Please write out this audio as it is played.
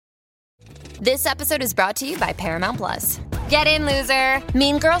This episode is brought to you by Paramount Plus. Get in, loser!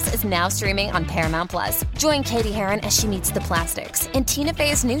 Mean Girls is now streaming on Paramount Plus. Join Katie Heron as she meets the plastics in Tina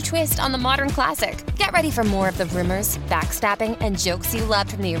Fey's new twist on the modern classic. Get ready for more of the rumors, backstabbing, and jokes you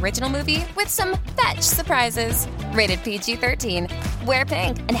loved from the original movie with some fetch surprises. Rated PG-13. Wear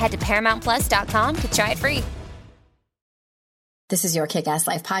pink and head to ParamountPlus.com to try it free. This is your Kick-Ass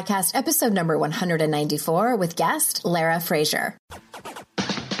Life podcast, episode number 194 with guest Lara Frazier.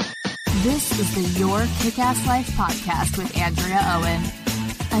 This is the Your Kick-Ass Life podcast with Andrea Owen,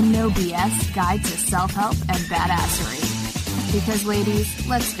 a no BS guide to self-help and badassery. Because ladies,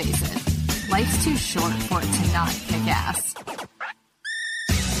 let's face it, life's too short for it to not kick ass.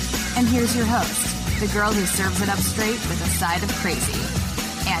 And here's your host, the girl who serves it up straight with a side of crazy,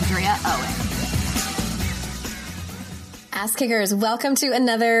 Andrea Owen. Ass Kickers, welcome to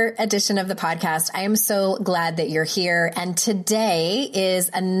another edition of the podcast. I am so glad that you're here. And today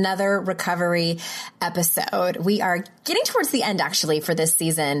is another recovery episode. We are getting towards the end, actually, for this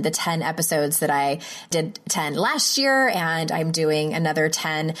season, the 10 episodes that I did 10 last year, and I'm doing another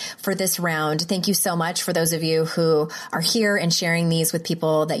 10 for this round. Thank you so much for those of you who are here and sharing these with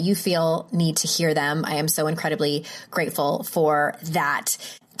people that you feel need to hear them. I am so incredibly grateful for that.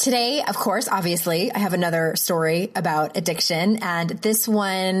 Today, of course, obviously, I have another story about addiction, and this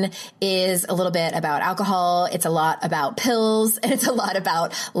one is a little bit about alcohol. It's a lot about pills, and it's a lot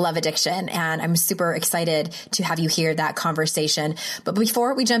about love addiction, and I'm super excited to have you hear that conversation. But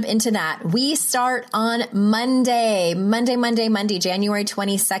before we jump into that, we start on Monday, January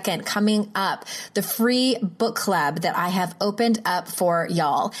 22nd, coming up, the free book club that I have opened up for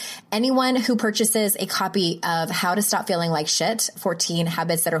y'all. Anyone who purchases a copy of How to Stop Feeling Like Shit, 14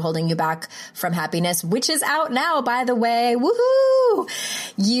 Habits that are holding you back from happiness, which is out now, by the way. Woohoo!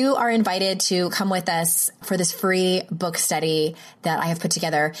 You are invited to come with us for this free book study that I have put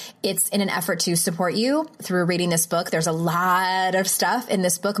together. It's in an effort to support you through reading this book. There's a lot of stuff in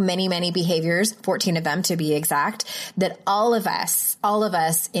this book, many behaviors, 14 of them to be exact, that all of us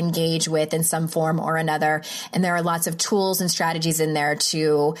engage with in some form or another. And there are lots of tools and strategies in there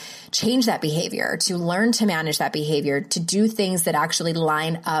to change that behavior, to learn to manage that behavior, to do things that actually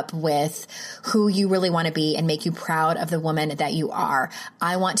line up with who you really want to be and make you proud of the woman that you are.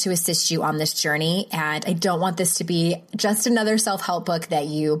 I want to assist you on this journey, and I don't want this to be just another self-help book that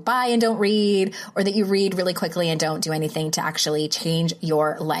you buy and don't read, or that you read really quickly and don't do anything to actually change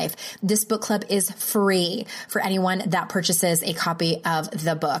your life. This book club is free for anyone that purchases a copy of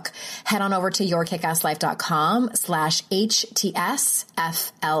the book. Head on over to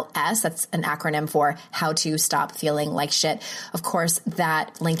yourkickasslife.com/HTSFLS. That's an acronym for How to Stop Feeling Like Shit. Of course, that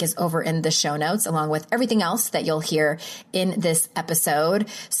link is over in the show notes, along with everything else that you'll hear in this episode.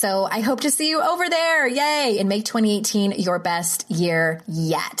 So I hope to see you over there. Yay! And make 2018 your best year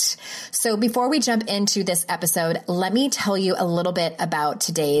yet. So before we jump into this episode, let me tell you a little bit about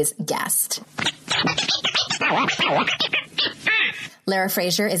today's guest. Lara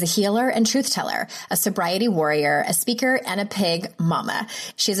Frazier is a healer and truth teller, a sobriety warrior, a speaker, and a pig mama.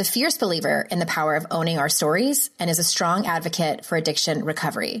 She is a fierce believer in the power of owning our stories and is a strong advocate for addiction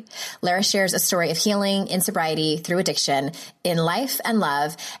recovery. Lara shares a story of healing in sobriety through addiction, in life and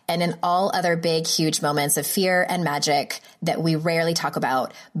love, and in all other big, huge moments of fear and magic that we rarely talk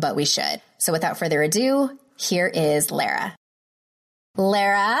about, but we should. So without further ado, here is Lara.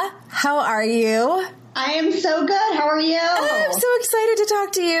 Lara, how are you? I am so good. How are you? I'm so excited to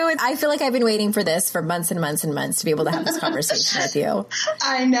talk to you. I feel like I've been waiting for this for months and months and months to be able to have this conversation with you.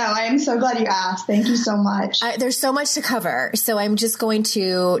 I know. I am so glad you asked. Thank you so much. There's so much to cover. So I'm just going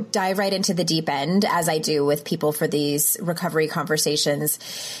to dive right into the deep end, as I do with people for these recovery conversations.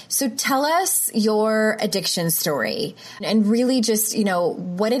 So tell us your addiction story, and really just,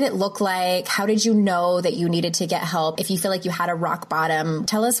 what did it look like? How did you know that you needed to get help? If you feel like you had a rock bottom,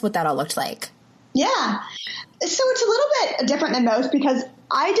 tell us what that all looked like. Yeah. So it's a little bit different than most because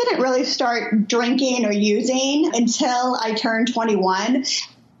I didn't really start drinking or using until I turned 21.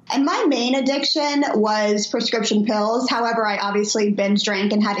 And my main addiction was prescription pills. However, I obviously binge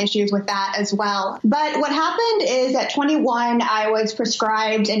drank and had issues with that as well. But what happened is at 21, I was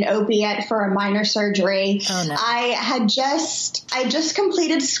prescribed an opiate for a minor surgery. Oh, no. I just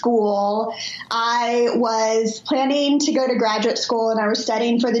completed school. I was planning to go to graduate school and I was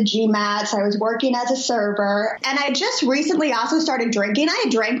studying for the GMATs. I was working as a server. And I just recently also started drinking. I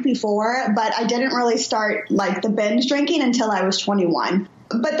had drank before, but I didn't really start like the binge drinking until I was 21.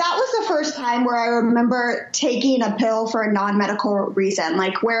 But that was the first time where I remember taking a pill for a non-medical reason,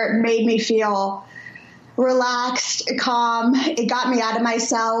 like where it made me feel relaxed, calm. It got me out of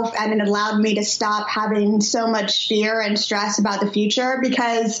myself, and it allowed me to stop having so much fear and stress about the future,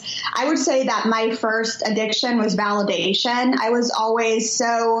 because I would say that my first addiction was validation. I was always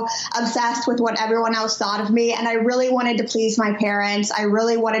so obsessed with what everyone else thought of me, and I really wanted to please my parents. I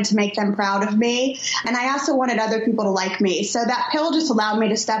really wanted to make them proud of me, and I also wanted other people to like me. So that pill just allowed me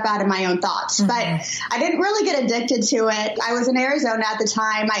to step out of my own thoughts. But I didn't really get addicted to it. I was in Arizona at the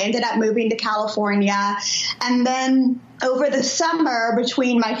time. I ended up moving to California. And then over the summer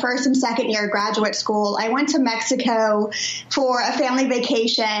between my first and second year of graduate school, I went to Mexico for a family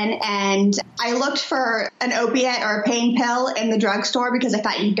vacation, and I looked for an opiate or a pain pill in the drugstore because I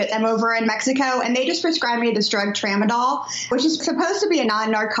thought you could get them over in Mexico. And they just prescribed me this drug tramadol, which is supposed to be a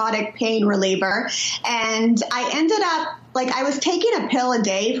non-narcotic pain reliever. And I ended up I was taking a pill a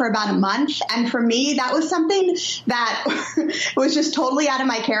day for about a month. And for me, that was something that was just totally out of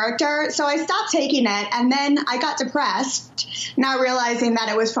my character. So I stopped taking it. And then I got depressed, not realizing that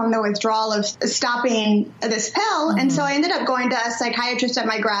it was from the withdrawal of stopping this pill. And so I ended up going to a psychiatrist at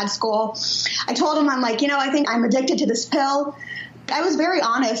my grad school. I told him, I'm like, I think I'm addicted to this pill. I was very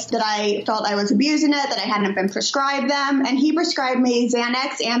honest that I felt I was abusing it, that I hadn't been prescribed them. And he prescribed me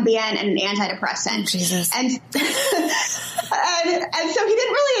Xanax, Ambien, and an antidepressant. Jesus. And so he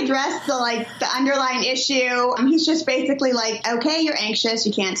didn't really address the underlying issue. He's just basically like, okay, you're anxious,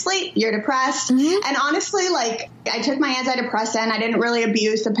 you can't sleep, you're depressed. And honestly, I took my antidepressant. I didn't really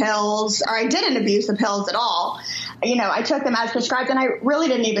abuse the pills, or I didn't abuse the pills at all. I took them as prescribed, and I really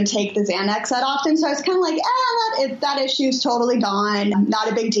didn't even take the Xanax that often. So I was kind of like, that issue's totally gone.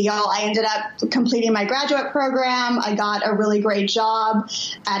 Not a big deal. I ended up completing my graduate program. I got a really great job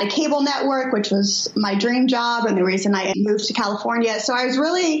at a cable network, which was my dream job and the reason I moved to California. So I was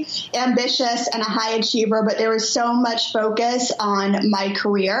really ambitious and a high achiever, but there was so much focus on my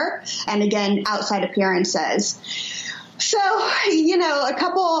career and, again, outside appearances. So, a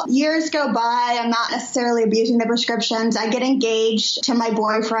couple years go by. I'm not necessarily abusing the prescriptions. I get engaged to my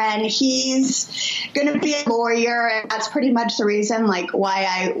boyfriend. He's going to be a lawyer. And that's pretty much the reason, why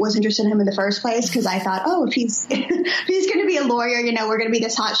I was interested in him in the first place. Because I thought, if he's going to be a lawyer, we're going to be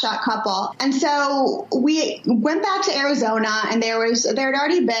this hotshot couple. And so we went back to Arizona, and there had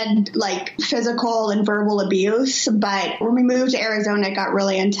already been physical and verbal abuse. But when we moved to Arizona, it got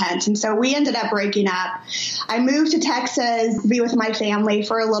really intense. And so we ended up breaking up. I moved to Texas, be with my family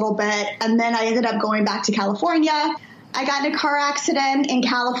for a little bit, and then I ended up going back to California. I got in a car accident in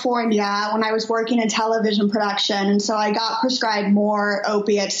California when I was working in television production, and so I got prescribed more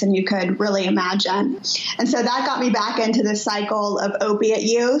opiates than you could really imagine. And so that got me back into this cycle of opiate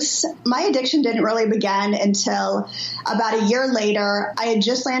use. My addiction didn't really begin until about a year later. I had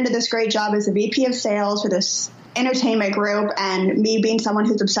just landed this great job as a VP of sales for this entertainment group, and me being someone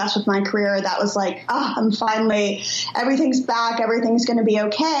who's obsessed with my career, that was I'm finally, everything's back, everything's going to be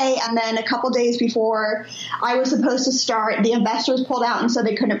okay. And then a couple days before I was supposed to start, the investors pulled out, and so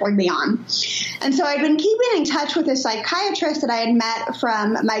they couldn't bring me on. And so I'd been keeping in touch with a psychiatrist that I had met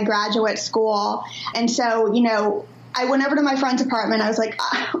from my graduate school. And so, I went over to my friend's apartment. I was like,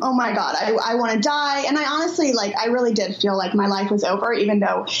 oh my God, I want to die. And I honestly, I really did feel like my life was over, even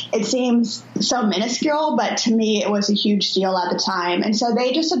though it seems so minuscule. But to me, it was a huge deal at the time. And so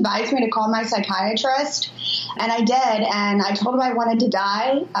they just advised me to call my psychiatrist. And I did. And I told him I wanted to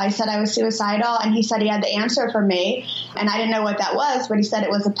die. I said I was suicidal. And he said he had the answer for me. And I didn't know what that was, but he said it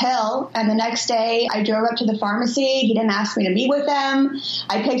was a pill. And the next day I drove up to the pharmacy. He didn't ask me to meet with him.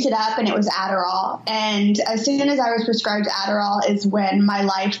 I picked it up, and it was Adderall. And as soon as I was prescribed Adderall is when my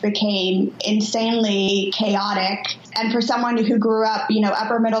life became insanely chaotic. And for someone who grew up,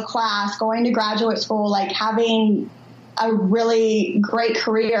 upper middle class, going to graduate school, having a really great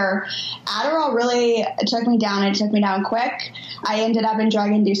career, Adderall really took me down. It took me down quick. I ended up in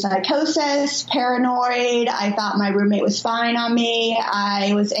drug-induced psychosis, paranoid. I thought my roommate was spying on me.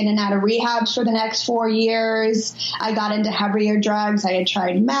 I was in and out of rehabs for the next 4 years. I got into heavier drugs. I had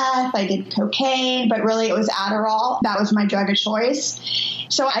tried meth. I did cocaine, but really it was Adderall. That was my drug of choice.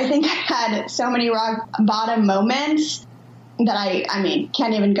 So I think I had so many rock bottom moments that I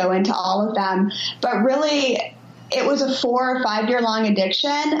can't even go into all of them. But really, it was a 4 or 5 year long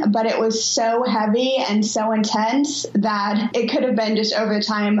addiction, but it was so heavy and so intense that it could have been just over the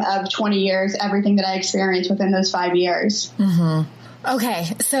time of 20 years, everything that I experienced within those 5 years. Okay.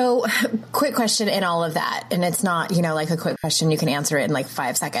 So quick question in all of that. And it's not, a quick question. You can answer it in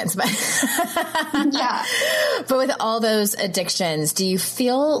 5 seconds, but yeah. But with all those addictions, do you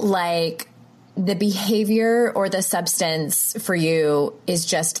feel like the behavior or the substance for you is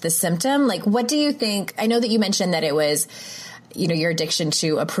just the symptom? What do you think? I know that you mentioned that it was your addiction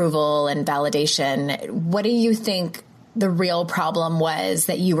to approval and validation. What do you think the real problem was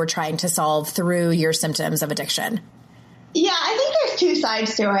that you were trying to solve through your symptoms of addiction? Yeah, I think there's two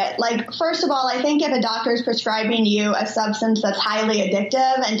sides to it. Like, first of all, I think if a doctor is prescribing you a substance that's highly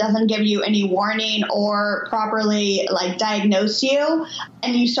addictive and doesn't give you any warning or properly diagnose you,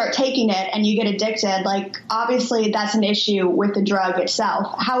 and you start taking it and you get addicted, obviously that's an issue with the drug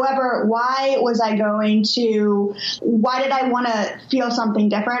itself. However, why did I want to feel something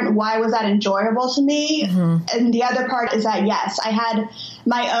different? Why was that enjoyable to me? Mm-hmm. And the other part is that, yes, I had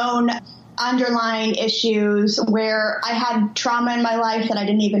my own underlying issues where I had trauma in my life that I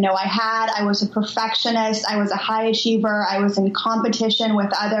didn't even know I had. I was a perfectionist. I was a high achiever. I was in competition with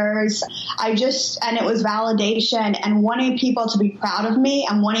others. And it was validation and wanting people to be proud of me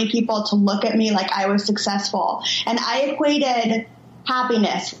and wanting people to look at me like I was successful. And I equated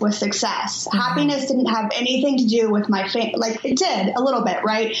happiness with success. Mm-hmm. Happiness didn't have anything to do with my it did a little bit,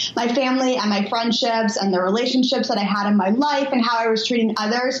 right? My family and my friendships and the relationships that I had in my life and how I was treating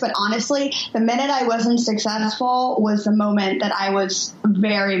others. But honestly, the minute I wasn't successful was the moment that I was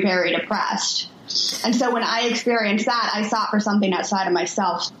very, very depressed. And so when I experienced that, I sought for something outside of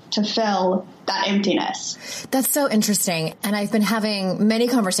myself to fill that emptiness. That's so interesting. And I've been having many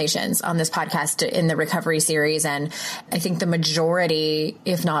conversations on this podcast in the recovery series. And I think the majority,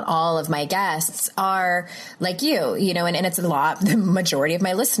 if not all of my guests are like you, and it's the majority of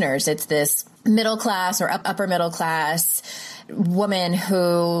my listeners. It's this middle class or upper middle class woman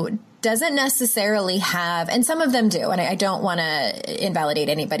who doesn't necessarily have, and some of them do, and I don't want to invalidate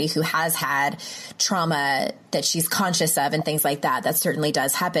anybody who has had trauma that she's conscious of and things like that. That certainly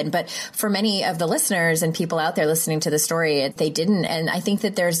does happen. But for many of the listeners and people out there listening to the story, they didn't. And I think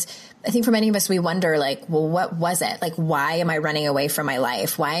for many of us, we wonder, well, what was it? Why am I running away from my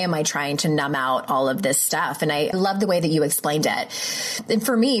life? Why am I trying to numb out all of this stuff? And I love the way that you explained it. And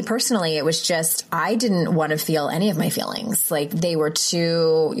for me personally, it was just, I didn't want to feel any of my feelings. They were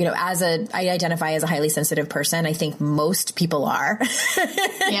too, I identify as a highly sensitive person. I think most people are.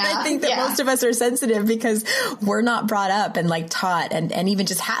 Yeah, I think that most of us are sensitive because we're not brought up and taught and even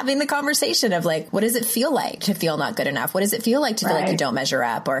just having the conversation of what does it feel like to feel not good enough? What does it feel like to feel like you don't measure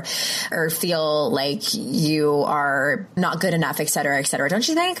up or feel like you are not good enough, et cetera, don't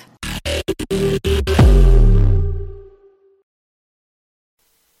you think?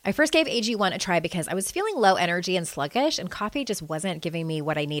 I first gave AG1 a try because I was feeling low energy and sluggish, and coffee just wasn't giving me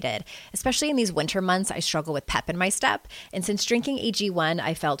what I needed. Especially in these winter months, I struggle with pep in my step, and since drinking AG1,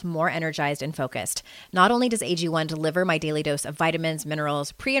 I felt more energized and focused. Not only does AG1 deliver my daily dose of vitamins,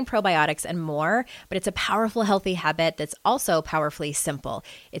 minerals, pre- and probiotics, and more, but it's a powerful, healthy habit that's also powerfully simple.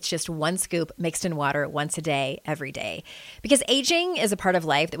 It's just one scoop mixed in water once a day, every day. Because aging is a part of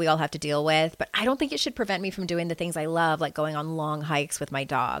life that we all have to deal with, but I don't think it should prevent me from doing the things I love, like going on long hikes with my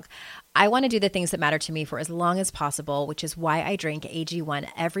dog. I want to do the things that matter to me for as long as possible, which is why I drink AG1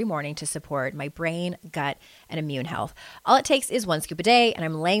 every morning to support my brain, gut, and immune health. All it takes is one scoop a day, and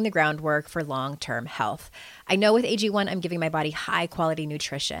I'm laying the groundwork for long-term health. I know with AG1, I'm giving my body high-quality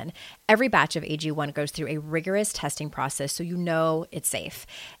nutrition. Every batch of AG1 goes through a rigorous testing process, so you know it's safe.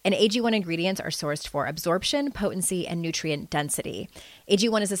 And AG1 ingredients are sourced for absorption, potency, and nutrient density.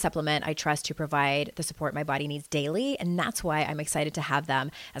 AG1 is a supplement I trust to provide the support my body needs daily, and that's why I'm excited to have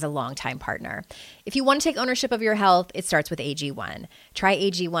them as a long-time partner. If you want to take ownership of your health, it starts with AG1. Try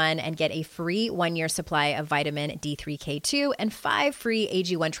AG1 and get a free 1-year supply of vitamin D3K2 and 5 free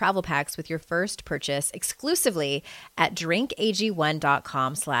AG1 travel packs with your first purchase exclusively at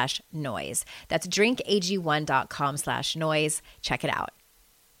drinkag1.com/noise. That's drinkag1.com/noise. Check it out.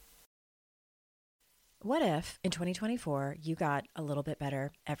 What if in 2024 you got a little bit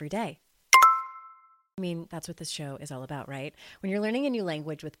better every day? I mean, that's what this show is all about, right? When you're learning a new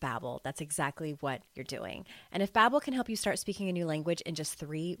language with Babbel, that's exactly what you're doing. And if Babbel can help you start speaking a new language in just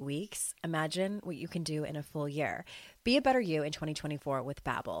 3 weeks, imagine what you can do in a full year. Be a better you in 2024 with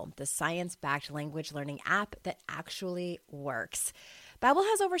Babbel, the science-backed language learning app that actually works. Babbel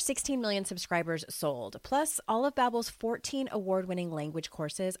has over 16 million subscribers sold. Plus, all of Babbel's 14 award-winning language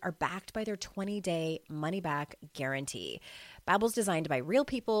courses are backed by their 20-day money-back guarantee. Babbel's designed by real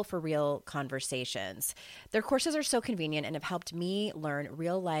people for real conversations. Their courses are so convenient and have helped me learn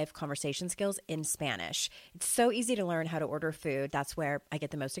real-life conversation skills in Spanish. It's so easy to learn how to order food. That's where I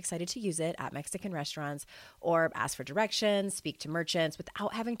get the most excited to use it, at Mexican restaurants, or ask for directions, speak to merchants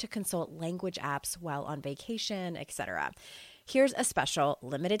without having to consult language apps while on vacation, etc. Here's a special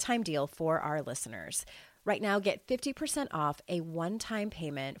limited time deal for our listeners. Right now, get 50% off a one-time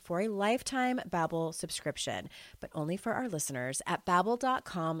payment for a lifetime Babbel subscription, but only for our listeners at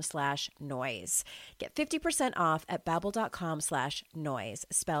babbel.com/noise. Get 50% off at babbel.com/noise,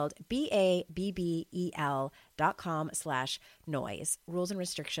 spelled BABBEL.com/noise. Rules and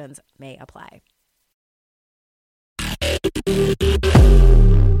restrictions may apply.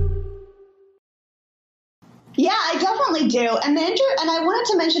 Yeah, I definitely do. And I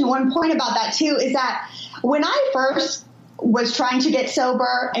wanted to mention one point about that too, is that when I first was trying to get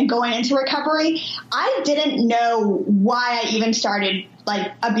sober and going into recovery, I didn't know why I even started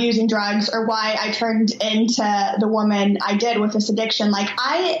like abusing drugs or why I turned into the woman I did with this addiction. Like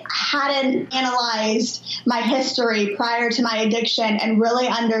I hadn't analyzed my history prior to my addiction and really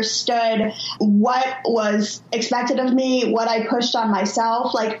understood what was expected of me, what I pushed on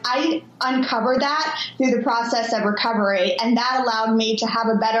myself. Like I uncovered that through the process of recovery, and that allowed me to have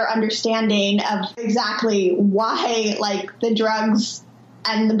a better understanding of exactly why like the drugs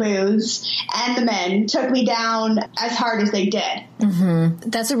and the booze and the men took me down as hard as they did.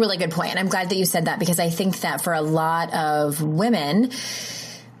 Mm-hmm. That's a really good point. I'm glad that you said that, because I think that for a lot of women,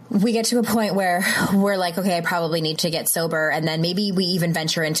 we get to a point where we're like, okay, I probably need to get sober. And then maybe we even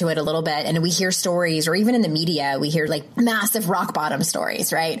venture into it a little bit and we hear stories, or even in the media, we hear like massive rock bottom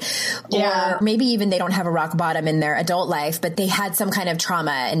stories, right? Yeah. Or maybe even they don't have a rock bottom in their adult life, but they had some kind of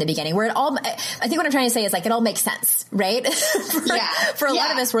trauma in the beginning where I think what I'm trying to say is like, it all makes sense, right? For a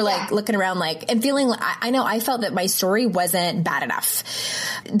lot of us, we're like looking around like, and feeling, I know I felt that my story wasn't bad enough,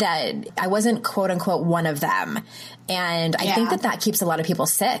 that I wasn't quote unquote one of them. And I think that keeps a lot of people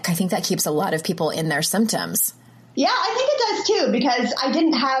sick. I think that keeps a lot of people in their symptoms. Yeah, I think it does too, because I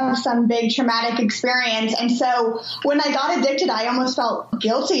didn't have some big traumatic experience. And so when I got addicted, I almost felt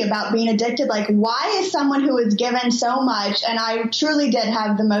guilty about being addicted. Like, why is someone who was given so much, and I truly did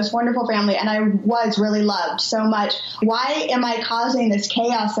have the most wonderful family, and I was really loved so much, why am I causing this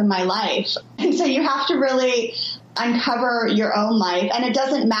chaos in my life? And so you have to really uncover your own life. And it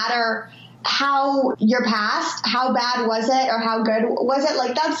doesn't matter how your past, how bad was it or how good was it?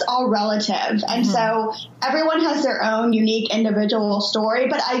 Like, that's all relative. And so everyone has their own unique individual story,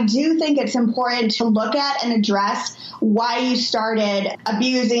 but I do think it's important to look at and address why you started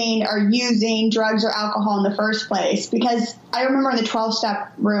abusing or using drugs or alcohol in the first place. Because I remember in the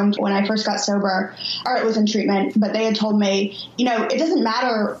 12-step room when I first got sober, or it was in treatment, but they had told me, you know, it doesn't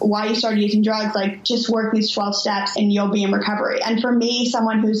matter why you started using drugs, like just work these 12 steps and you'll be in recovery. And for me,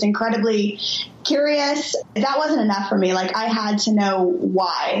 someone who's incredibly curious, that wasn't enough for me. Like I had to know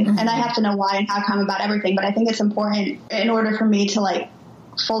why, and I have to know why and how come about everything. But I think it's important in order for me to like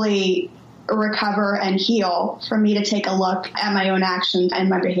fully recover and heal, for me to take a look at my own actions and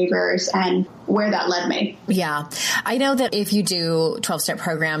my behaviors and where that led me. Yeah. I know that if you do 12-step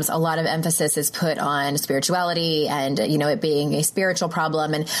programs, a lot of emphasis is put on spirituality and, you know, it being a spiritual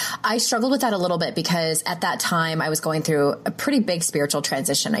problem. And I struggled with that a little bit because at that time I was going through a pretty big spiritual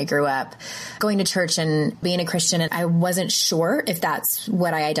transition. I grew up going to church and being a Christian, and I wasn't sure if that's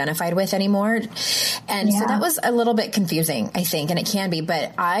what I identified with anymore. And so that was a little bit confusing, I think, and it can be,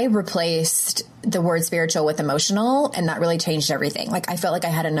 but I replaced the word spiritual with emotional, and that really changed everything. Like I felt like I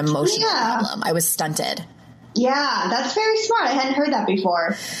had an emotional problem. I was stunted. Yeah, that's very smart. I hadn't heard that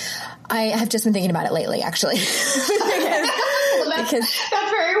before. I have just been thinking about it lately, actually. because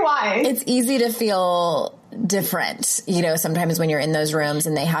that's very wise. It's easy to feel different, you know, sometimes when you're in those rooms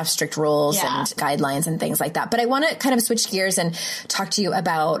and they have strict rules and guidelines and things like that. But I want to kind of switch gears and talk to you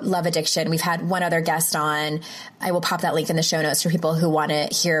about love addiction. We've had one other guest on. I will pop that link in the show notes for people who want to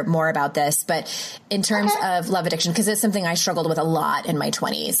hear more about this. But in terms of love addiction, because it's something I struggled with a lot in my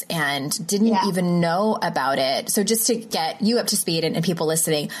 20s and didn't even know about it. So just to get you up to speed and people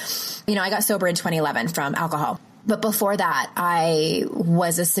listening, you know, I got sober in 2011 from alcohol. But before that, I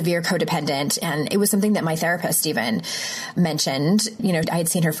was a severe codependent, and it was something that my therapist even mentioned. You know, I had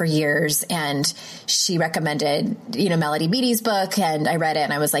seen her for years, and she recommended, you know, Melody Beattie's book, and I read it,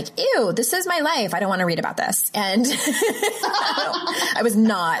 and I was like, ew, this is my life. I don't want to read about this. And I was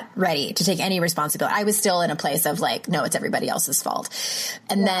not ready to take any responsibility. I was still in a place of like, no, it's everybody else's fault.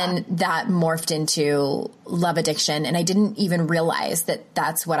 And then that morphed into love addiction, and I didn't even realize that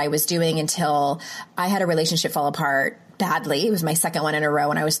that's what I was doing until I had a relationship fall apart badly. It was my second one in a row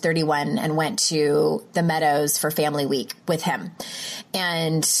when I was 31 and went to the Meadows for family week with him.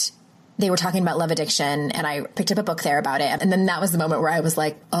 And they were talking about love addiction, and I picked up a book there about it. And then that was the moment where I was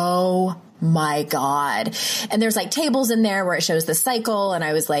like, oh my God. And there's like tables in there where it shows the cycle. And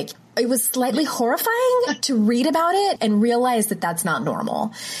I was like, it was slightly horrifying to read about it and realize that that's not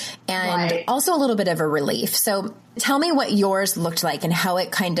normal, and also a little bit of a relief. So tell me what yours looked like and how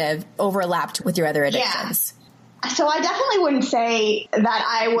it kind of overlapped with your other addictions. So I definitely wouldn't say that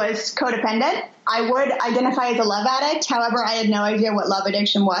I was codependent. I would identify as a love addict. However, I had no idea what love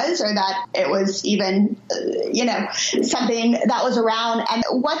addiction was, or that it was even, something that was around. And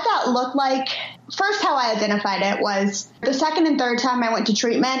what that looked like, first, how I identified it was the second and third time I went to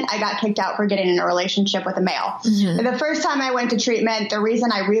treatment, I got kicked out for getting in a relationship with a male. Mm-hmm. The first time I went to treatment, the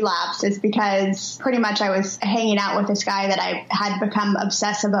reason I relapsed is because pretty much I was hanging out with this guy that I had become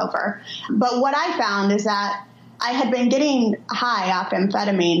obsessive over. But what I found is that I had been getting high off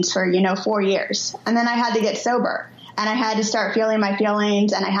amphetamines for, 4 years. And then I had to get sober. And I had to start feeling my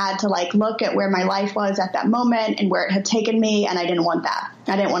feelings. And I had to look at where my life was at that moment and where it had taken me. And I didn't want that.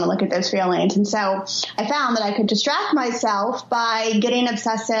 I didn't want to look at those feelings. And so I found that I could distract myself by getting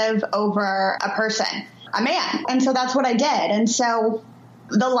obsessive over a person, a man. And so that's what I did. And so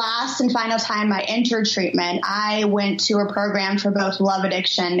the last and final time I entered treatment, I went to a program for both love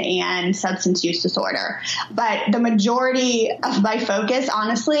addiction and substance use disorder. But the majority of my focus,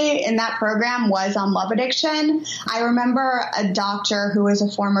 honestly, in that program was on love addiction. I remember a doctor who was a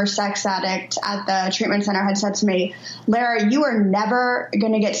former sex addict at the treatment center had said to me, Lara, you are never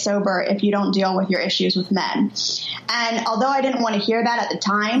going to get sober if you don't deal with your issues with men. And although I didn't want to hear that at the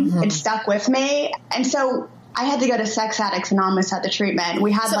time, it stuck with me. And so I had to go to Sex Addicts Anonymous at the treatment.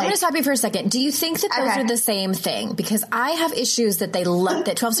 We had I'm going to stop you for a second. Do you think that those are the same thing? Because I have issues that that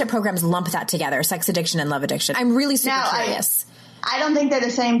 12-step programs lump that together, sex addiction and love addiction. I'm really super curious. I don't think they're the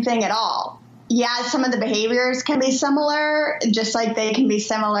same thing at all. Yeah, some of the behaviors can be similar, just like they can be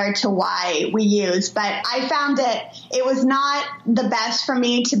similar to why we use. But I found it was not the best for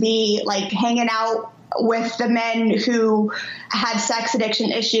me to be hanging out with the men who had sex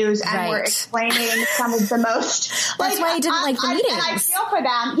addiction issues and were explaining some of the most. That's why I didn't like the meetings. And I feel for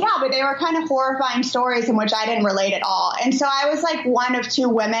them. Yeah, but they were kind of horrifying stories in which I didn't relate at all. And so I was one of two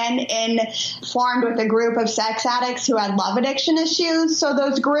women formed with a group of sex addicts who had love addiction issues. So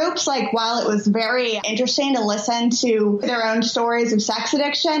those groups, while it was very interesting to listen to their own stories of sex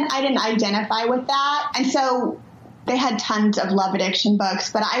addiction, I didn't identify with that. And so they had tons of love addiction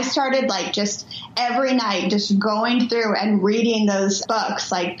books, but I started just every night just going through and reading those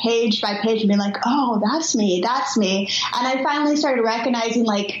books page by page and being oh, that's me. And I finally started recognizing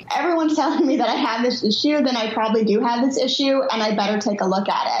everyone's telling me that I have this issue, then I probably do have this issue and I better take a look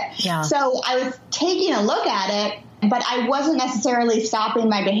at it. Yeah. So I was taking a look at it, but I wasn't necessarily stopping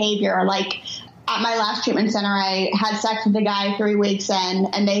my behavior. At my last treatment center, I had sex with a guy 3 weeks in,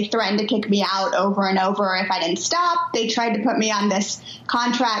 and they threatened to kick me out over and over if I didn't stop. They tried to put me on this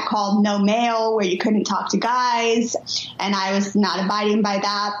contract called no male, where you couldn't talk to guys, and I was not abiding by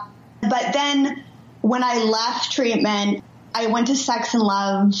that. But then when I left treatment, I went to Sex and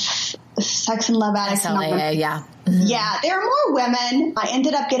Love Addicts Anonymous. Yeah. Mm-hmm. Yeah, there are more women. I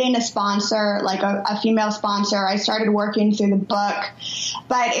ended up getting a sponsor, a female sponsor. I started working through the book,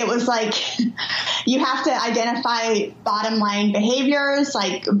 but it was you have to identify bottom line behaviors,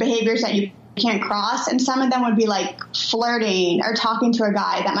 behaviors that you can't cross. And some of them would be flirting or talking to a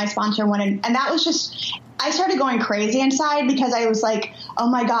guy that my sponsor wanted. And that was just, I started going crazy inside because I was oh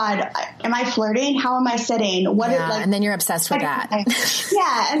my God, am I flirting? How am I sitting? And then you're obsessed with that.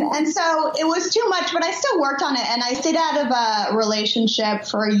 Yeah. And so it was too much, but I still worked on it. And I stayed out of a relationship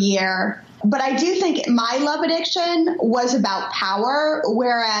for a year. But I do think my love addiction was about power,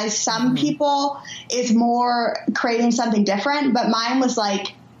 whereas some people is more craving something different. But mine was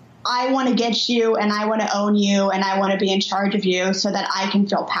I want to get you and I want to own you and I want to be in charge of you so that I can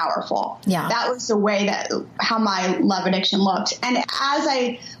feel powerful. Yeah. That was the way how my love addiction looked. And as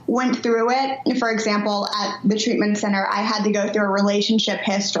I went through it, for example, at the treatment center, I had to go through a relationship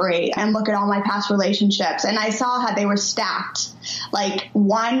history and look at all my past relationships. And I saw how they were stacked,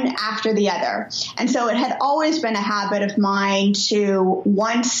 one after the other. And so it had always been a habit of mine to,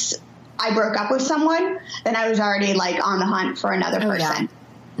 once I broke up with someone, then I was already on the hunt for another person. Yeah.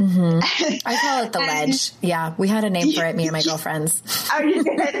 Mm-hmm. I call it the ledge. Yeah, we had a name for it, me and my girlfriends. Oh, you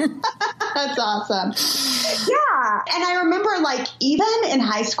did? That's awesome. Yeah. And I remember even in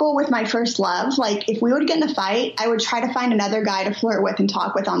high school with my first love, if we would get in a fight, I would try to find another guy to flirt with and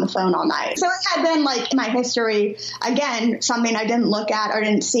talk with on the phone all night. So it had been in my history, again, something I didn't look at or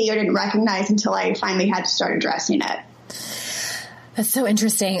didn't see or didn't recognize until I finally had to start addressing it. That's so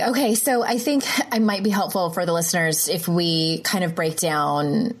interesting. Okay, so I think it might be helpful for the listeners if we kind of break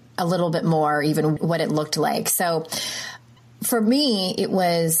down a little bit more even what it looked like. So for me, it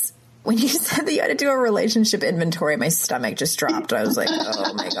was When you said that you had to do a relationship inventory, my stomach just dropped. I was like,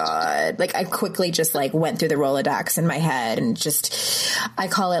 oh my God. Like I quickly just like went through the Rolodex in my head and just, I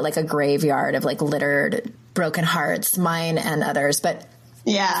call it like a graveyard of like littered broken hearts, mine and others. But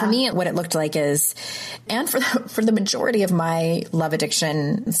yeah, for me, what it looked like is, and for the majority of my love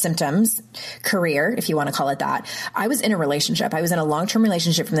addiction symptoms, career, if you want to call it that, I was in a relationship. I was in a long-term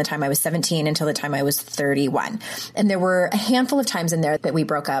relationship from the time I was 17 until the time I was 31. And there were a handful of times in there that we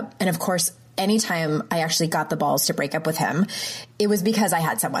broke up. And of course, anytime I actually got the balls to break up with him, it was because I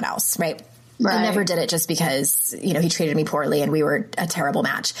had someone else, right? Right. I never did it just because, you know, he treated me poorly and we were a terrible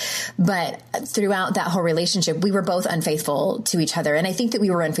match. But throughout that whole relationship, we were both unfaithful to each other. And I think that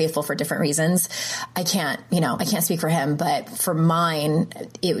we were unfaithful for different reasons. I can't speak for him, but for mine,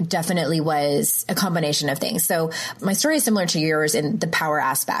 it definitely was a combination of things. So my story is similar to yours in the power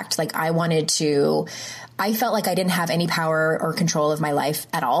aspect. Like I felt like I didn't have any power or control of my life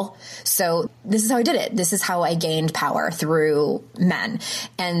at all. So this is how I did it. This is how I gained power, through men.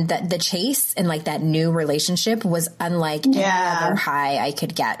 And that the chase and like that new relationship was unlike any other high I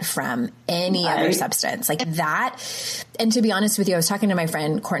could get from any other substance like that. And to be honest with you, I was talking to my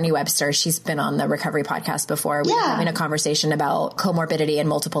friend, Courtney Webster. She's been on the Recovery Podcast before. We were having a conversation about comorbidity and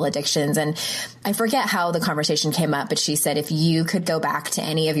multiple addictions. And I forget how the conversation came up, but she said, if you could go back to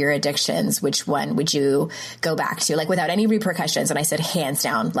any of your addictions, which one would you go back to, like without any repercussions? And I said, hands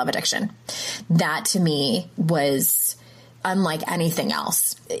down, love addiction. That to me was unlike anything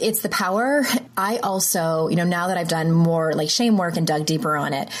else. It's the power. I also, now that I've done more like shame work and dug deeper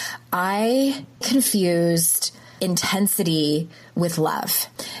on it, I confused intensity with love.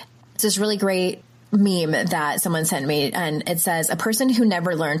 It's this really great meme that someone sent me, and it says, a person who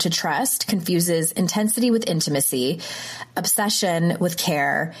never learned to trust confuses intensity with intimacy, obsession with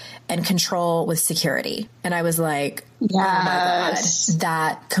care, and control with security. And I was like, yes. Oh my God,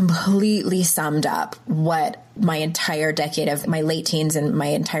 that completely summed up what my entire decade of my late teens and my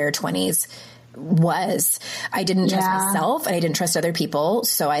entire 20s was. I didn't trust myself and I didn't trust other people.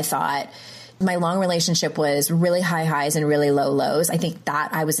 So I thought my long relationship was really high highs and really low lows. I think that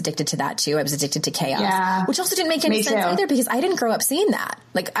I was addicted to that too. I was addicted to chaos, which also didn't make any sense either, because I didn't grow up seeing that.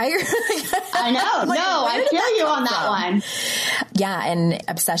 Like I know. Like, no, I feel you on that one. Yeah. And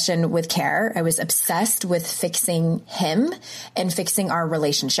obsession with care. I was obsessed with fixing him and fixing our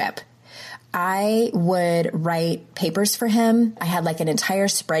relationship. I would write papers for him. I had like an entire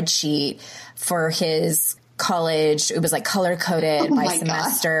spreadsheet for his college. It was like color coded by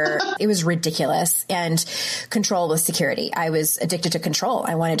semester. It was ridiculous. And control with security. I was addicted to control.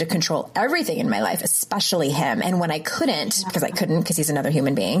 I wanted to control everything in my life, especially him. And when I couldn't, because he's another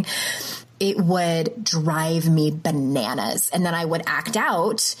human being, it would drive me bananas. And then I would act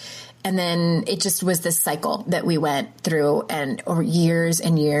out. And then it just was this cycle that we went through, and over years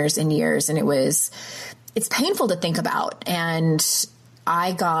and years and years. And it's painful to think about. And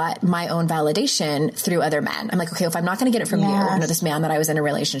I got my own validation through other men. I'm like, okay, if I'm not going to get it from you, this man that I was in a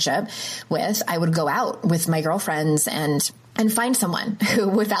relationship with, I would go out with my girlfriends and find someone who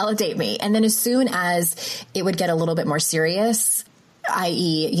would validate me. And then as soon as it would get a little bit more serious,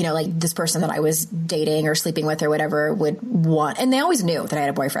 i.e., like this person that I was dating or sleeping with or whatever would want, and they always knew that I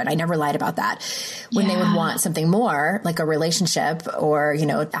had a boyfriend. I never lied about that. When they would want something more, like a relationship, or,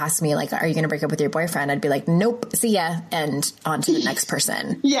 ask me like, are you going to break up with your boyfriend? I'd be like, nope, see ya. And on to the next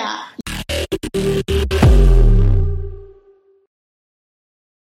person. Yeah.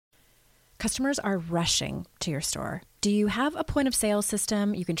 Customers are rushing to your store. Do you have a point of sale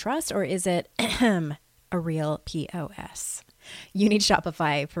system you can trust, or is it a real POS? You need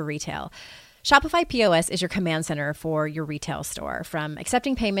Shopify for retail. Shopify POS is your command center for your retail store. From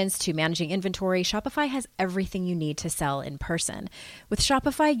accepting payments to managing inventory, Shopify has everything you need to sell in person. With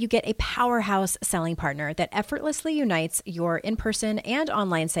Shopify, you get a powerhouse selling partner that effortlessly unites your in-person and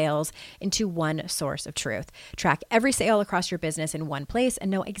online sales into one source of truth. Track every sale across your business in one place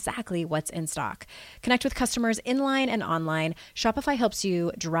and know exactly what's in stock. Connect with customers inline and online. Shopify helps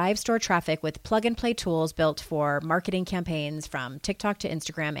you drive store traffic with plug-and-play tools built for marketing campaigns from TikTok to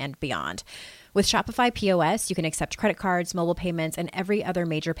Instagram and beyond. With Shopify POS, you can accept credit cards, mobile payments, and every other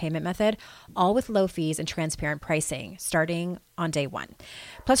major payment method, all with low fees and transparent pricing, starting on day one.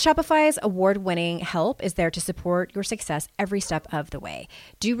 Plus, Shopify's award-winning help is there to support your success every step of the way.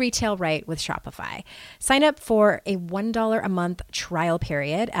 Do retail right with Shopify. Sign up for a $1 a month trial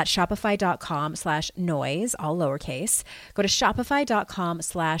period at shopify.com/noise, all lowercase. Go to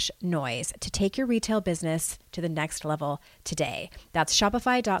shopify.com/noise to take your retail business to the next level today. That's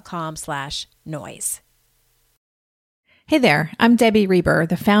shopify.com/noise. Hey there, I'm Debbie Reber,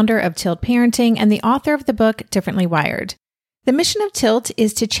 the founder of Tilt Parenting and the author of the book Differently Wired. The mission of Tilt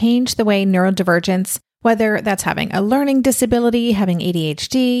is to change the way neurodivergence, whether that's having a learning disability, having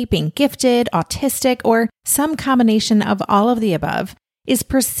ADHD, being gifted, autistic, or some combination of all of the above, is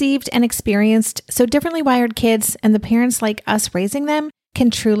perceived and experienced so differently wired kids and the parents like us raising them can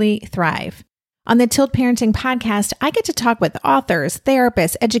truly thrive. On the Tilt Parenting podcast, I get to talk with authors,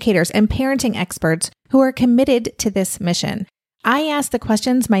 therapists, educators, and parenting experts who are committed to this mission. I ask the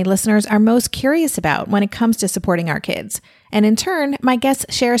questions my listeners are most curious about when it comes to supporting our kids. And in turn, my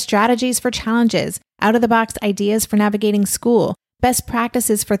guests share strategies for challenges, out-of-the-box ideas for navigating school, best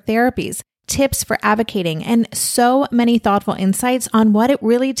practices for therapies, tips for advocating, and so many thoughtful insights on what it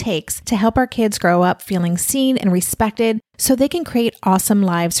really takes to help our kids grow up feeling seen and respected so they can create awesome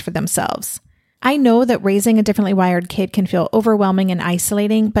lives for themselves. I know that raising a differently wired kid can feel overwhelming and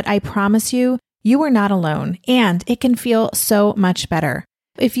isolating, but I promise you, you are not alone, and it can feel so much better.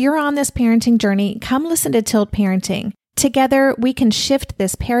 If you're on this parenting journey, come listen to Tilt Parenting. Together, we can shift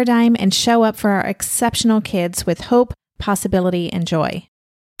this paradigm and show up for our exceptional kids with hope, possibility, and joy.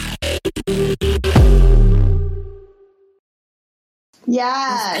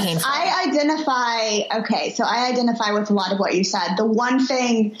 Yes, I identify with a lot of what you said. The one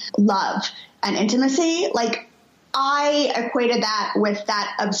thing, love and intimacy, like I equated that with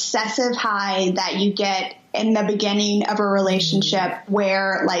that obsessive high that you get in the beginning of a relationship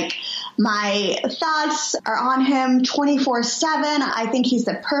where like my thoughts are on him 24/7. I think he's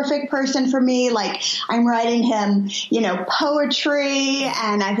the perfect person for me. Like I'm writing him, poetry,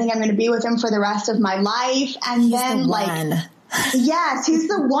 and I think I'm going to be with him for the rest of my life. And he's then yes, he's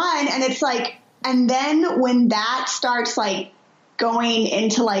the one. And it's like, and then when that starts like going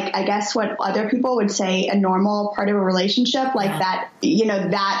into like, I guess what other people would say a normal part of a relationship, like that,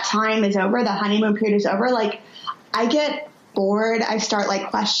 that time is over, the honeymoon period is over. Like I get bored. I start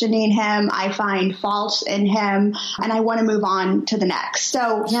like questioning him. I find faults in him and I want to move on to the next.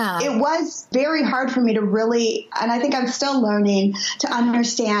 So it was very hard for me to really, and I think I'm still learning to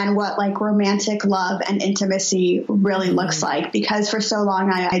understand what like romantic love and intimacy really looks like, because for so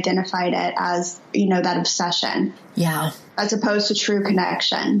long I identified it as, that obsession. Yeah. As opposed to true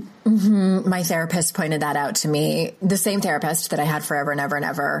connection. Mm-hmm. My therapist pointed that out to me, the same therapist that I had forever and ever and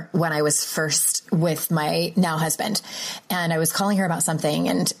ever when I was first with my now husband. And I was calling her about something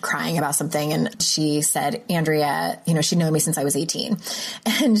and crying about something. And she said, Andrea, she'd known me since I was 18.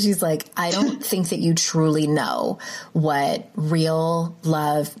 And she's like, I don't think that you truly know what real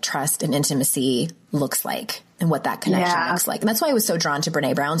love, trust, and intimacy looks like. And what that connection looks like. And that's why I was so drawn to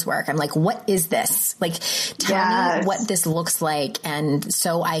Brene Brown's work. I'm like, what is this? Like, tell me what this looks like. And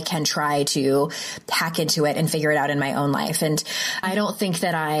so I can try to hack into it and figure it out in my own life. And I don't think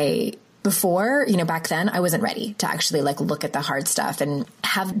that before, back then I wasn't ready to actually like look at the hard stuff and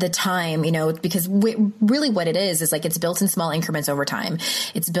have the time, because really what it is like it's built in small increments over time.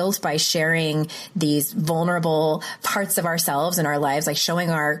 It's built by sharing these vulnerable parts of ourselves in our lives, like showing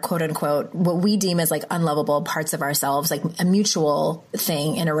our quote unquote, what we deem as like unlovable parts of ourselves, like a mutual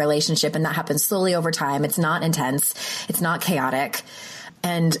thing in a relationship. And that happens slowly over time. It's not intense. It's not chaotic.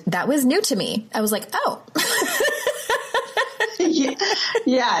 And that was new to me. I was like, oh,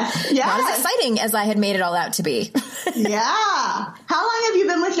 Yes. Not as exciting as I had made it all out to be. Yeah. How long have you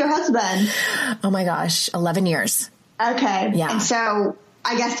been with your husband? Oh my gosh, 11 years. Okay. Yeah. And so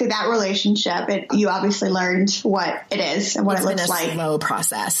I guess through that relationship, you obviously learned what it is and what it looks like. It's been a slow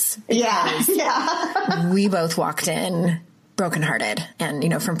process. Yeah. We both walked in brokenhearted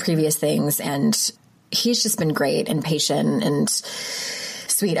and, from previous things. And he's just been great and patient and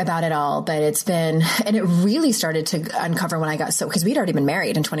sweet about it all, but and it really started to uncover when I got because we'd already been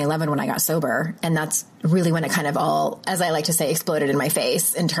married in 2011 when I got sober. And that's really when it kind of all, as I like to say, exploded in my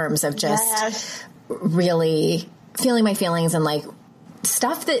face in terms of just really feeling my feelings and like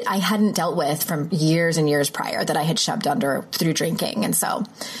stuff that I hadn't dealt with from years and years prior that I had shoved under through drinking. And so,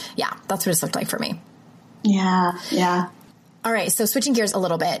 that's what it's looked like for me. Yeah. Yeah. All right. So switching gears a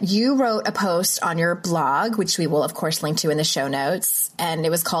little bit, you wrote a post on your blog, which we will, of course, link to in the show notes. And it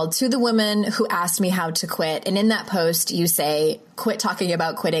was called To the Woman Who Asked Me How to Quit. And in that post, you say, quit talking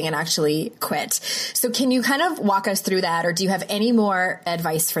about quitting and actually quit. So can you kind of walk us through that? Or do you have any more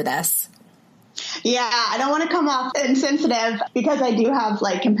advice for this? Yeah, I don't want to come off insensitive because I do have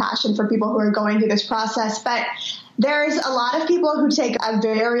like compassion for people who are going through this process, but there's a lot of people who take a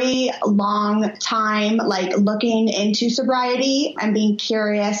very long time like looking into sobriety and being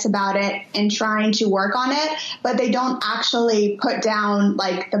curious about it and trying to work on it, but they don't actually put down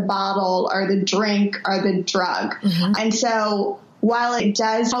like the bottle or the drink or the drug. Mm-hmm. And so while it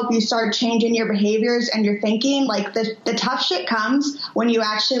does help you start changing your behaviors and your thinking, like the tough shit comes when you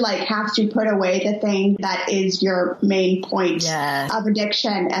actually like have to put away the thing that is your main point of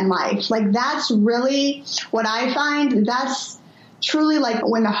addiction and life. Like that's really what I find. That's truly like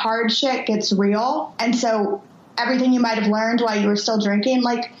when the hard shit gets real. And so everything you might have learned while you were still drinking,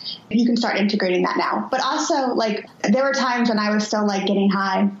 like you can start integrating that now. But also like there were times when I was still like getting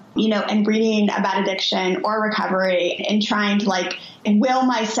high, you know, and reading about addiction or recovery and trying to like will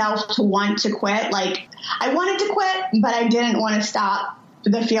myself to want to quit. Like I wanted to quit, but I didn't want to stop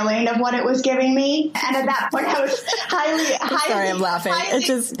the feeling of what it was giving me. And at that point I was highly sorry, I'm laughing. It's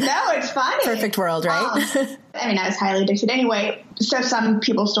just no, it's funny. Perfect world, right? I mean, I was highly addicted anyway. So some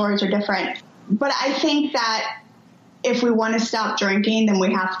people's stories are different. But I think that if we want to stop drinking, then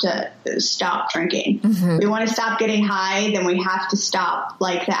we have to stop drinking. Mm-hmm. We want to stop getting high, then we have to stop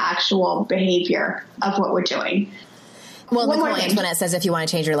like the actual behavior of what we're doing. Well, Nicole Antoinette says if you want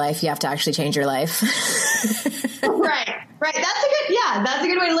to change your life, you have to actually change your life. Right. That's a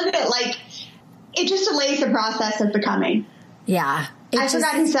good way to look at it. Like it just delays the process of becoming. Yeah. I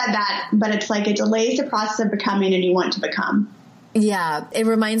forgot who said that, but it's like it delays the process of becoming and you want to become. Yeah. It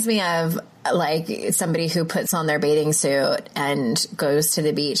reminds me of like somebody who puts on their bathing suit and goes to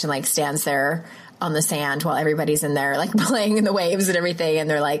the beach and like stands there on the sand while everybody's in there like playing in the waves and everything. And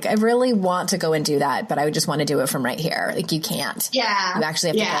they're like, I really want to go and do that, but I would just want to do it from right here. Like you can't. Yeah. You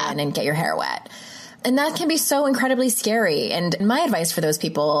actually have to go in and get your hair wet. And that can be so incredibly scary. And my advice for those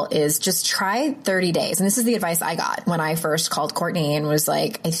people is just try 30 days. And this is the advice I got when I first called Courtney and was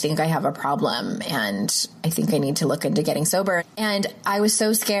like, I think I have a problem and I think I need to look into getting sober. And I was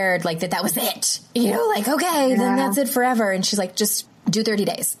so scared like that was it. You know, like, okay, then that's it forever. And she's like, just do 30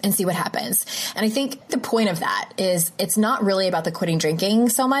 days and see what happens. And I think the point of that is it's not really about the quitting drinking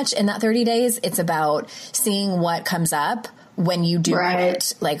so much in that 30 days. It's about seeing what comes up when you do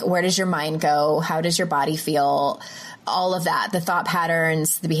it. Like, where does your mind go? How does your body feel? All of that, the thought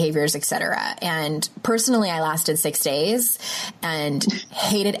patterns, the behaviors, etc. And personally, I lasted 6 days and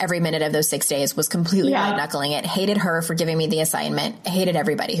hated every minute of those 6 days, was completely white knuckling it, hated her for giving me the assignment, hated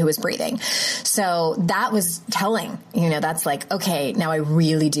everybody who was breathing. So that was telling, you know, that's like, okay, now I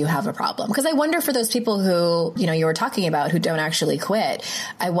really do have a problem. Because I wonder for those people who, you know, you were talking about who don't actually quit,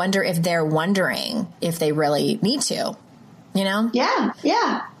 I wonder if they're wondering if they really need to, you know? Yeah.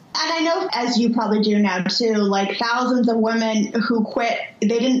 And I know, as you probably do now too, like thousands of women who quit, they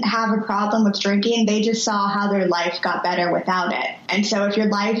didn't have a problem with drinking. They just saw how their life got better without it. And so if your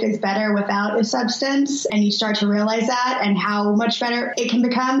life is better without a substance and you start to realize that and how much better it can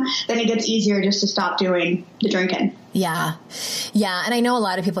become, then it gets easier just to stop doing the drinking. Yeah. And I know a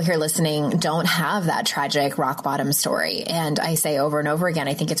lot of people here listening don't have that tragic rock bottom story. And I say over and over again,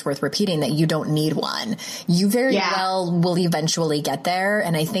 I think it's worth repeating that you don't need one. You very well will eventually get there.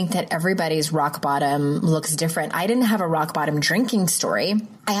 And I think that everybody's rock bottom looks different. I didn't have a rock bottom drinking story.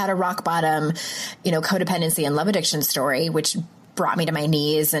 I had a rock bottom, you know, codependency and love addiction story, which brought me to my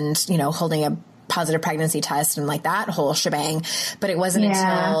knees and, you know, holding a positive pregnancy test and like that whole shebang. But it wasn't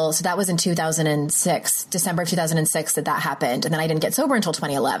until, so that was in 2006, December of 2006 that happened. And then I didn't get sober until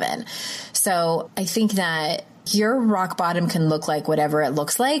 2011. So I think that your rock bottom can look like whatever it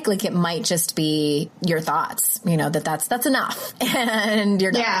looks like. Like it might just be your thoughts, you know, that's enough and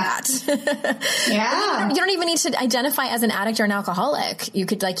you're done with that. You don't even need to identify as an addict or an alcoholic. You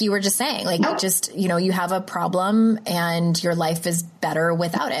could, like you were just saying, like just, you know, you have a problem and your life is better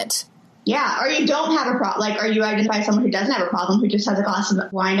without it. Yeah, or you don't have a problem. Like, or you identify someone who doesn't have a problem, who just has a glass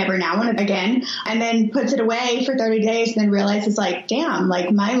of wine every now and again, and then puts it away for 30 days and then realizes, like, damn,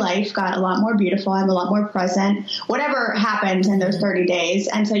 like, my life got a lot more beautiful. I'm a lot more present. Whatever happened in those 30 days.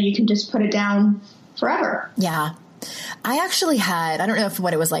 And so you can just put it down forever. Yeah. I actually had, I don't know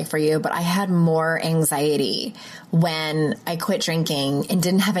what it was like for you, but I had more anxiety when I quit drinking and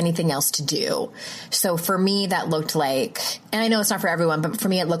didn't have anything else to do. So for me, that looked like, and I know it's not for everyone, but for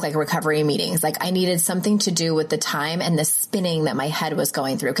me, it looked like recovery meetings. Like I needed something to do with the time and the spinning that my head was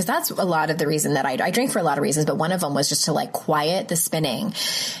going through. Cause that's a lot of the reason that I drink for a lot of reasons, but one of them was just to like quiet the spinning.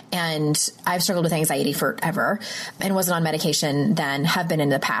 And I've struggled with anxiety forever and wasn't on medication then, have been in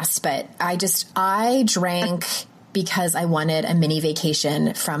the past, but I drank because I wanted a mini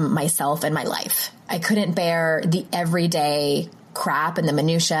vacation from myself and my life. I couldn't bear the everyday crap and the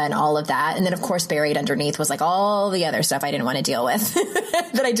minutia and all of that. And then of course buried underneath was like all the other stuff I didn't want to deal with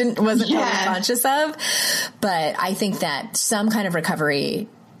that I wasn't totally conscious of. But I think that some kind of recovery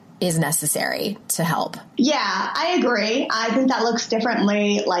is necessary to help. Yeah, I agree. I think that looks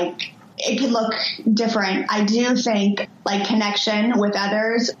differently. Like it could look different. I do think like connection with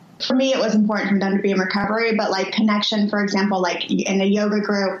others for me, it was important for them to be in recovery, but like connection, for example, like in a yoga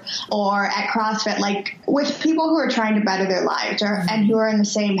group or at CrossFit, like with people who are trying to better their lives and who are in the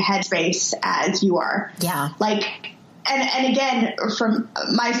same headspace as you are. Yeah. Like, and again, from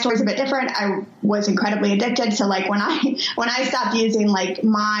my story's a bit different. I was incredibly addicted. So like when I stopped using, like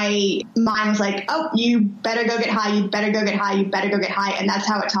my mind was like, oh, you better go get high. You better go get high. You better go get high. And that's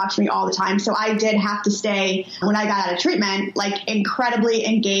how it talked to me all the time. So I did have to stay, when I got out of treatment, like incredibly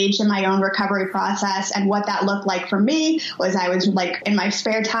engaged in my own recovery process. And what that looked like for me was I was like in my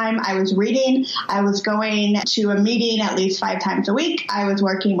spare time, I was reading, I was going to a meeting at least 5 times a week. I was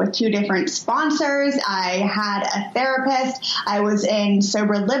working with 2 different sponsors. I had a therapist. I was in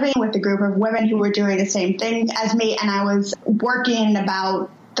sober living with a group of women who were doing the same thing as me, and I was working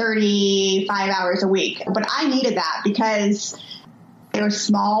about 35 hours a week. But I needed that because they were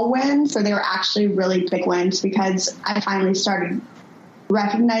small wins, so they were actually really big wins, because I finally started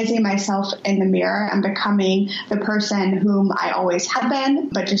recognizing myself in the mirror and becoming the person whom I always had been,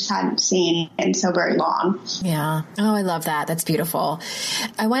 but just hadn't seen in so very long. Yeah. Oh, I love that. That's beautiful.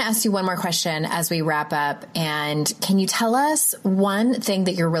 I want to ask you one more question as we wrap up. And can you tell us one thing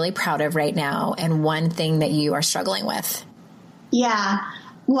that you're really proud of right now and one thing that you are struggling with? Yeah.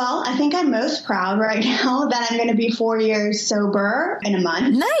 Well, I think I'm most proud right now that I'm going to be 4 years sober in a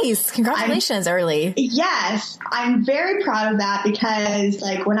month. Nice. Congratulations early. Yes. I'm very proud of that because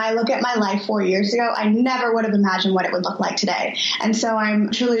like when I look at my life 4 years ago, I never would have imagined what it would look like today. And so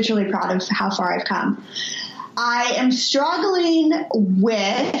I'm truly, truly proud of how far I've come. I am struggling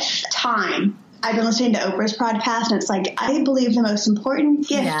with time. I've been listening to Oprah's podcast, and it's like, I believe the most important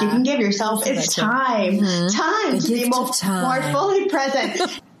gift you can give yourself is time. Time to be more fully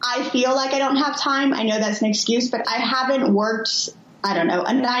present. I feel like I don't have time. I know that's an excuse, but I haven't worked, I don't know,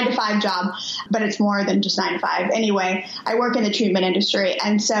 a 9-to-5 job, but it's more than just 9 to 5. Anyway, I work in the treatment industry,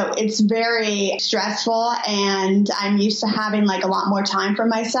 and so it's very stressful, and I'm used to having like a lot more time for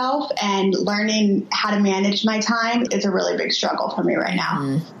myself, and learning how to manage my time is a really big struggle for me right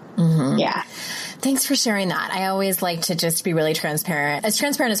now. Yeah. Thanks for sharing that. I always like to just be really transparent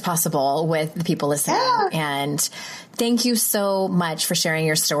as possible with the people listening. Yeah. And thank you so much for sharing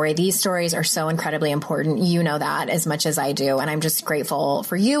your story. These stories are so incredibly important. You know that as much as I do. And I'm just grateful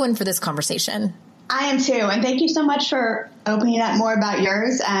for you and for this conversation. I am too. And thank you so much for opening up more about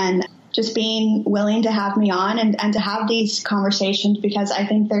yours and just being willing to have me on and to have these conversations, because I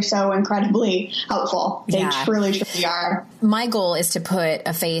think they're so incredibly helpful. They truly, truly are. My goal is to put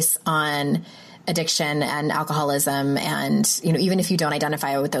a face on addiction and alcoholism. And, you know, even if you don't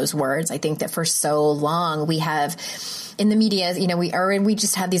identify with those words, I think that for so long we have in the media, you know, we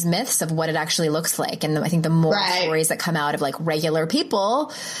just have these myths of what it actually looks like. And I think the more stories that come out of like regular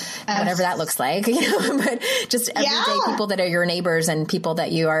people, whatever that looks like, you know, but just everyday people that are your neighbors and people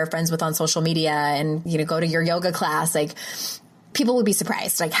that you are friends with on social media and, you know, go to your yoga class, like people would be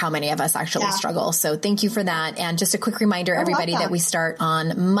surprised like how many of us actually struggle. So thank you for that. And just a quick reminder, everybody, that we start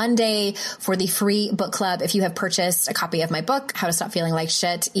on Monday for the free book club. If you have purchased a copy of my book, How to Stop Feeling Like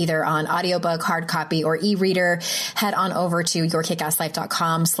Shit, either on audiobook, hard copy, or e-reader, head on over to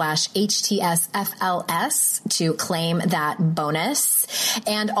yourkickasslife.com/HTSFLS to claim that bonus.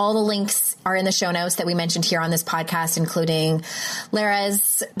 And all the links are in the show notes that we mentioned here on this podcast, including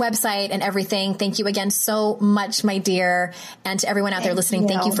Lara's website and everything. Thank you again so much, my dear. And to everyone out there listening,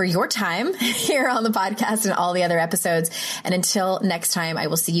 thank you for your time here on the podcast and all the other episodes. And until next time, I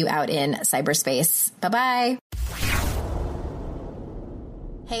will see you out in cyberspace. Bye-bye.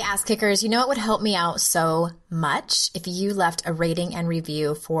 Hey, ass kickers, you know it would help me out so much if you left a rating and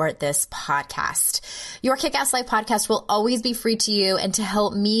review for this podcast. Your Kick-Ass Life podcast will always be free to you, and to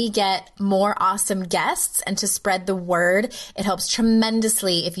help me get more awesome guests and to spread the word, it helps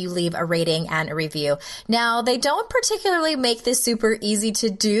tremendously if you leave a rating and a review. Now, they don't particularly make this super easy to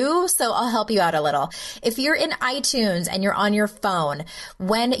do, so I'll help you out a little. If you're in iTunes and you're on your phone,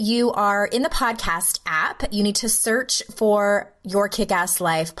 when you are in the podcast app, you need to search for Your Kick-Ass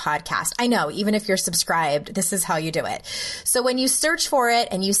Life podcast. I know, even if you're subscribed, this is how you do it. So when you search for it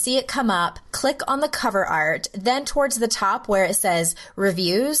and you see it come up, click on the cover art, then towards the top where it says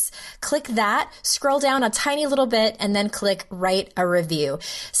reviews, click that, scroll down a tiny little bit, and then click write a review.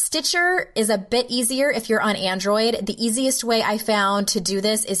 Stitcher is a bit easier if you're on Android. The easiest way I found to do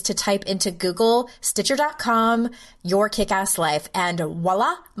this is to type into Google, Stitcher.com, Your Kick-Ass Life, and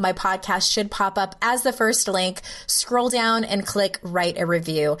voila, my podcast should pop up as the first link. Scroll down and click write a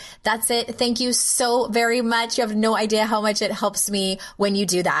review. That's it. Thank you so very much. You have no idea how much it helps me when you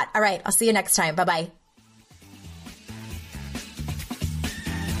do that. All right. I'll see you next time. Bye-bye.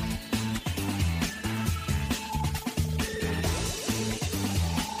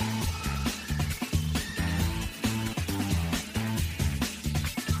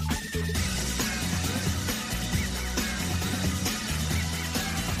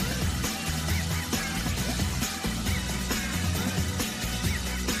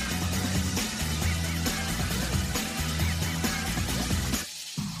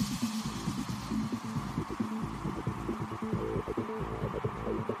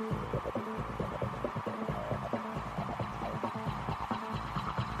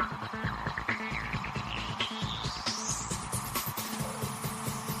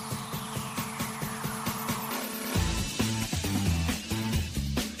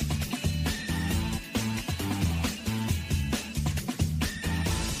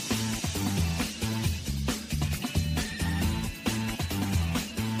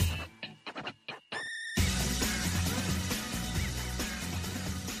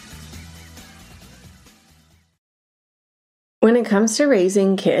 When it comes to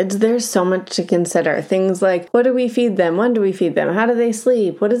raising kids, there's so much to consider. Things like, what do we feed them? When do we feed them? How do they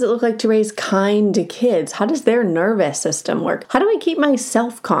sleep? What does it look like to raise kind kids? How does their nervous system work? How do I keep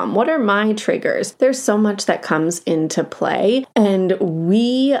myself calm? What are my triggers? There's so much that comes into play, and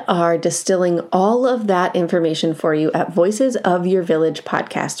we are distilling all of that information for you at Voices of Your Village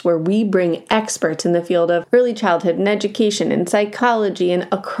podcast, where we bring experts in the field of early childhood and education and psychology and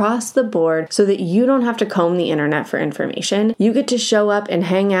across the board so that you don't have to comb the internet for information. You get to show up and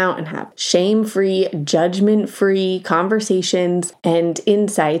hang out and have shame-free, judgment-free conversations and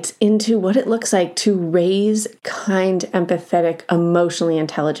insights into what it looks like to raise kind, empathetic, emotionally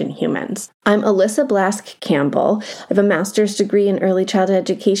intelligent humans. I'm Alyssa Blask Campbell. I have a master's degree in early childhood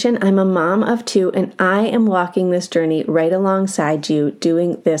education. I'm a mom of 2, and I am walking this journey right alongside you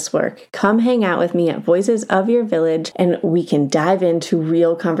doing this work. Come hang out with me at Voices of Your Village, and we can dive into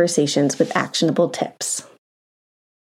real conversations with actionable tips.